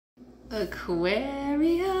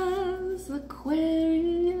Aquarius,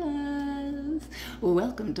 Aquarius.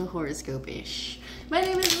 Welcome to Horoscope-ish. My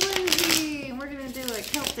name is Lindsay, and we're going to do a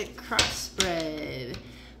Celtic cross spread.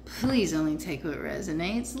 Please only take what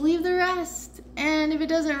resonates, leave the rest. And if it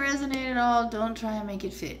doesn't resonate at all, don't try and make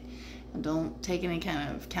it fit. And don't take any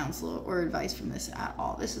kind of counsel or advice from this at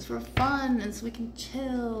all. This is for fun, and so we can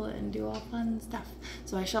chill and do all fun stuff.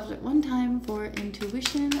 So I shuffled it one time for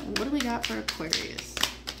intuition. What do we got for Aquarius?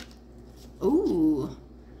 Ooh.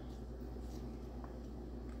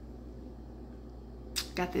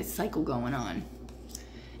 Got this cycle going on.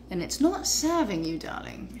 And it's not serving you,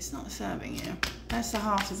 darling. It's not serving you. That's the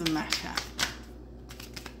heart of the matter.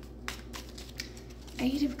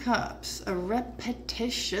 Eight of Cups. A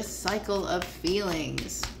repetitious cycle of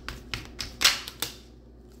feelings.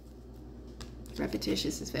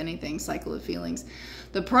 Repetitious, if anything, cycle of feelings.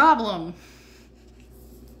 The problem,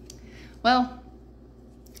 well,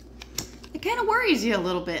 it kind of worries you a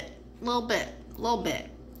little bit.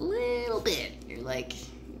 You're like,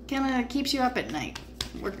 kind of keeps you up at night.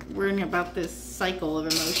 Worrying about this cycle of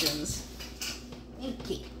emotions.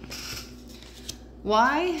 Okay.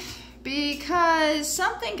 Why? Because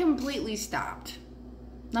something completely stopped.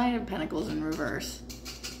 Nine of Pentacles in reverse.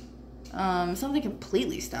 Something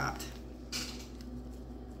completely stopped.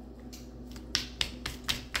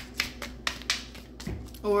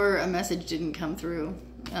 Or a message didn't come through.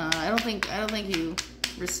 I don't think you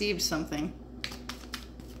received something.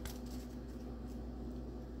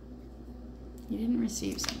 You didn't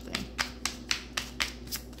receive something.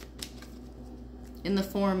 In the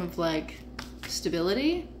form of like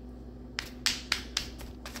stability.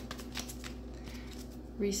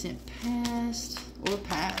 Recent past or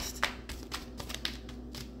past.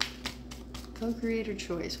 Co-creator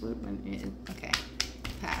choice. Okay.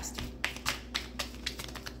 Past.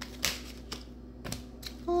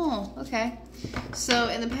 Oh, okay. So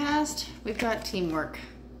in the past, we've got teamwork.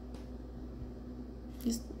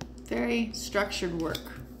 Just very structured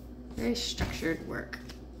work. Very structured work.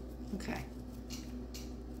 Okay.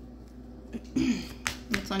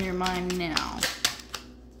 What's on your mind now?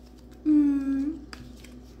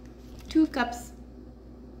 Two of Cups.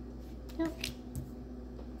 Yep.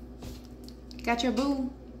 Got your boo.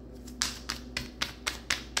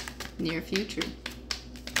 Near future.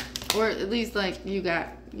 Or at least like you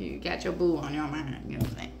got your boo on your mind, you know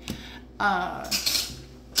what I'm saying?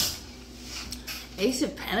 Ace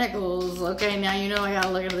of Pentacles. Okay, now you know I gotta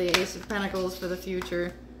look at the Ace of Pentacles for the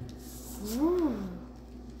future. Ooh.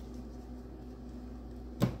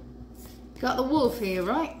 Got the wolf here,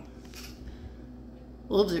 right?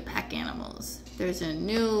 Wolves are pack animals. There's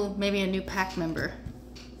maybe a new pack member.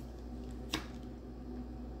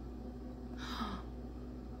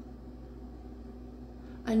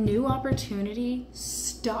 A new opportunity?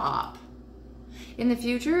 Stop. In the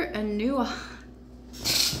future, a new...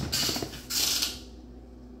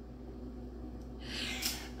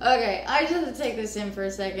 Okay, I just have to take this in for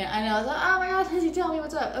a second. I know, I was like, oh my God, Lizzie, tell me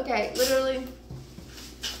what's up. Okay, literally,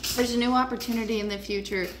 there's a new opportunity in the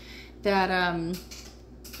future that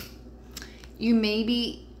you may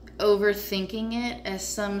be overthinking it as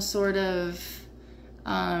some sort of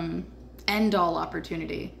end-all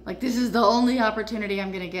opportunity. Like, this is the only opportunity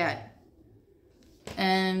I'm gonna get.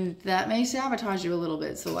 And that may sabotage you a little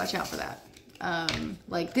bit, so watch out for that.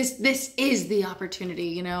 Like, this is the opportunity,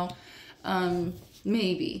 you know?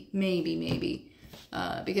 Maybe.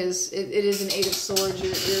 Because it is an Eight of Swords.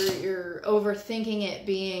 You're overthinking it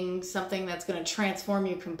being something that's going to transform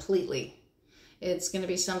you completely. It's going to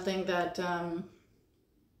be something that,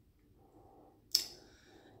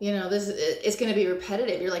 you know, it's going to be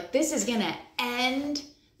repetitive. You're like, this is going to end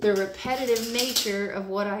the repetitive nature of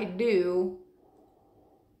what I do.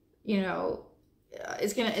 You know,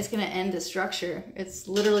 it's going to end the structure. It's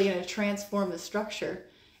literally going to transform the structure.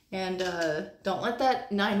 And don't let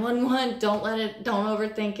that 911, don't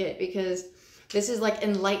overthink it, because this is like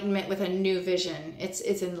enlightenment with a new vision. It's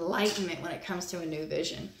enlightenment when it comes to a new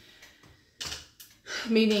vision.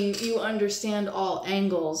 Meaning you understand all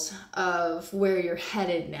angles of where you're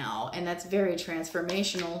headed now, and that's very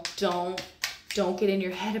transformational. Don't get in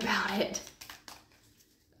your head about it.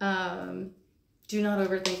 Do not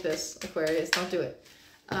overthink this, Aquarius. Don't do it.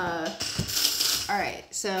 All right,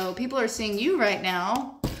 so people are seeing you right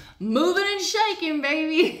now. Moving and shaking,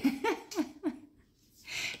 baby.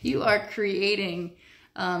 You are creating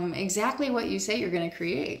exactly what you say you're going to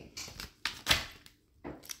create.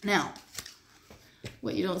 Now,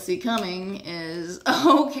 what you don't see coming is,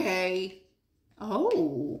 okay,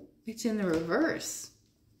 oh, it's in the reverse.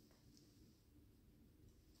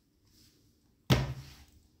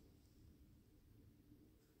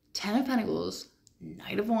 Ten of Pentacles,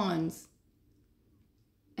 Knight of Wands,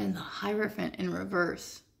 and the Hierophant in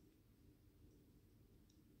reverse.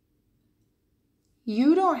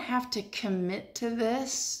 You don't have to commit to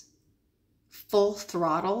this full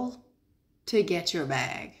throttle to get your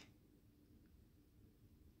bag.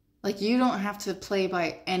 Like, you don't have to play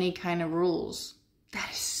by any kind of rules. That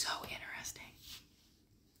is so interesting.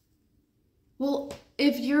 Well,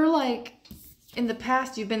 if you're like, in the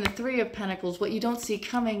past, you've been the Three of Pentacles, what you don't see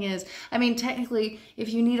coming is, I mean, technically, if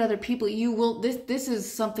you need other people, you will, this is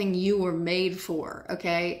something you were made for,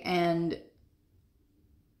 okay? And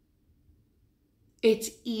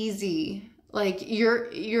it's easy. Like,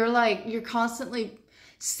 you're constantly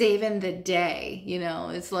saving the day, you know?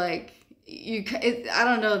 It's like, I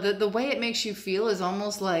don't know, the way it makes you feel is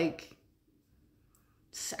almost like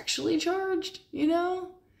sexually charged, you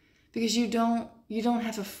know? Because you don't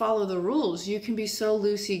have to follow the rules. You can be so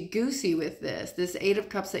loosey-goosey with this Eight of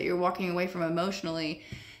Cups that you're walking away from emotionally,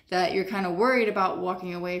 that you're kind of worried about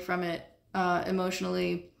walking away from it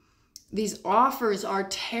emotionally. These offers are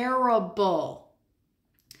terrible.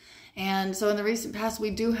 And so in the recent past,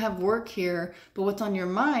 we do have work here, but what's on your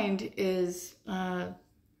mind is,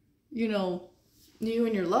 you know, you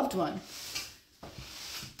and your loved one,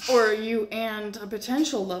 or you and a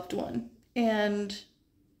potential loved one. And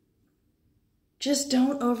just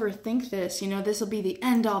don't overthink this. You know, this will be the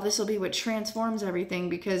end all. This will be what transforms everything,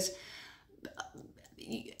 because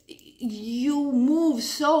you move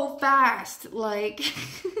so fast. Like,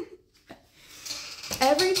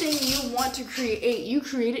 everything you want to create, you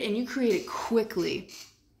create it, and you create it quickly.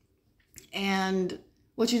 And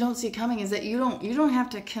what you don't see coming is that you don't have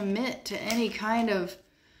to commit to any kind of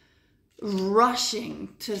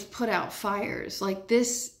rushing to put out fires. Like,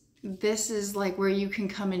 this is like where you can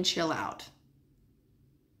come and chill out.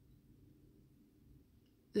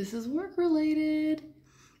 This is work related.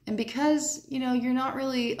 And because, you know, you're not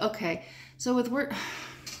really, okay, so with work,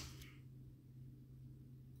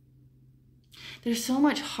 there's so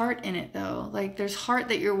much heart in it though. Like, there's heart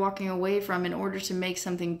that you're walking away from in order to make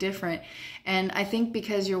something different. And I think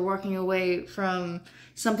because you're walking away from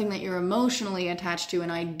something that you're emotionally attached to,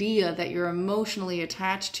 an idea that you're emotionally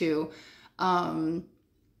attached to,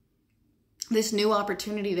 this new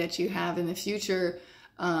opportunity that you have in the future,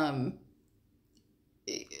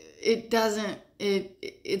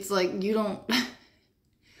 it's like you don't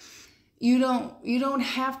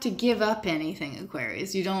have to give up anything,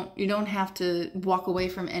 Aquarius. You don't have to walk away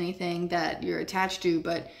from anything that you're attached to,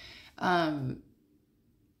 but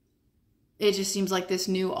it just seems like this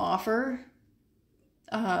new offer,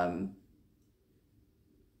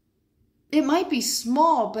 it might be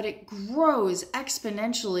small, but it grows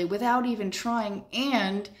exponentially without even trying,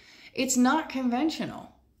 and it's not conventional.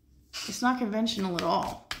 It's not conventional at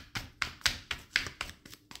all.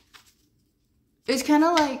 It's kind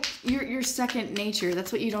of like your second nature.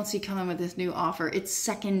 That's what you don't see coming with this new offer. It's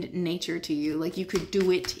second nature to you. Like, you could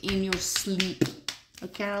do it in your sleep.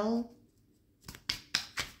 Okay?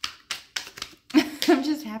 I'm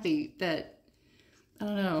just happy that, I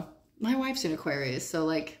don't know. My wife's an Aquarius, so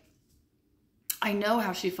like, I know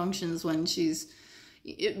how she functions when she's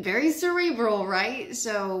very cerebral, right?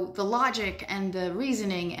 So the logic and the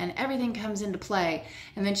reasoning and everything comes into play.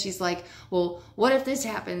 And then she's like, well, what if this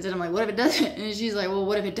happens? And I'm like, what if it doesn't? And she's like, well,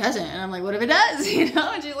 what if it doesn't? And I'm like, what if it does? You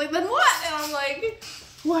know? And she's like, then what? And I'm like,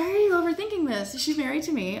 why are you overthinking this? She's married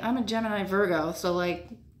to me. I'm a Gemini Virgo. So like,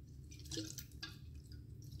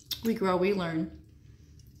 we grow, we learn.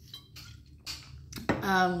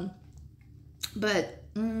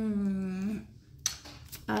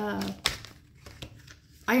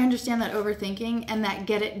 I understand that overthinking and that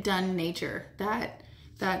get it done nature, that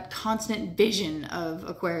constant vision of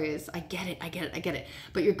Aquarius. I get it.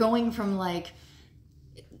 But you're going from like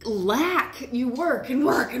lack. You work and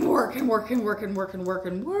work and work and work and work and work and work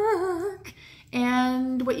and work.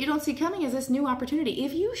 And what you don't see coming is this new opportunity.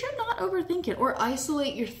 If you should not overthink it or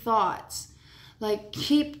isolate your thoughts, like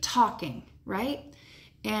keep talking, right?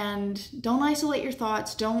 And don't isolate your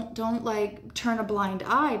thoughts. Don't like turn a blind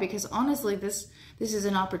eye, because honestly, this is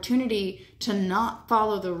an opportunity to not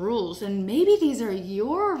follow the rules. And maybe these are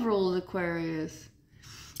your rules, Aquarius.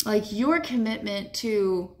 Like your commitment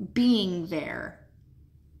to being there.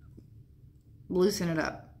 Loosen it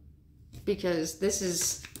up, because this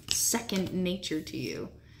is second nature to you.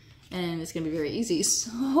 And it's going to be very easy.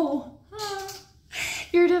 So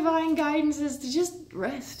your divine guidance is to just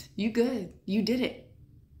rest. You good. You did it.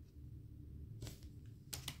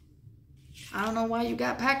 I don't know why you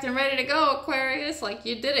got packed and ready to go, Aquarius. Like,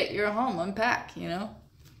 you did it. You're home. Unpack, you know?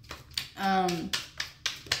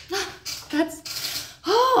 That's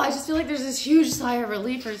Oh, I just feel like there's this huge sigh of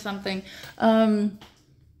relief or something. Oh,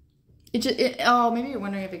 maybe you're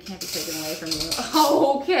wondering if it can't be taken away from you.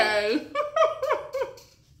 Oh, okay.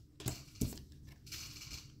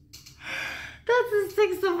 That's the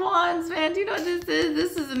Six of Wands, man. Do you know what this is?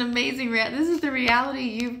 This is an amazing this is the reality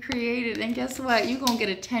you've created. And guess what? You're going to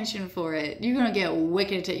get attention for it. You're going to get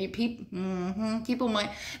wicked people might...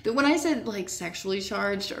 When I said like sexually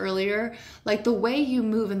charged earlier, like the way you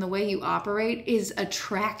move and the way you operate is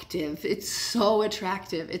attractive. It's so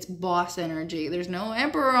attractive. It's boss energy. There's no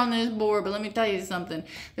emperor on this board, but let me tell you something.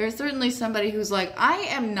 There's certainly somebody who's like, I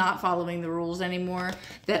am not following the rules anymore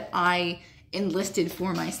that I enlisted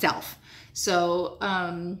for myself. So,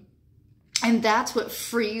 and that's what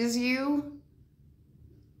frees you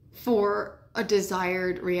for a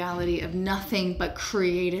desired reality of nothing but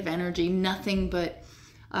creative energy, nothing but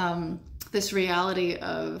this reality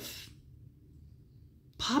of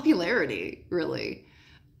popularity, really.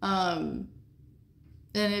 And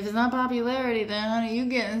if it's not popularity, then honey, you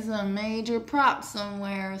getting some major props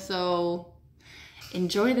somewhere. So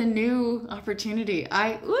enjoy the new opportunity.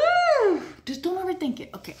 Just don't overthink it.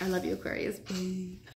 Okay, I love you, Aquarius. Bye.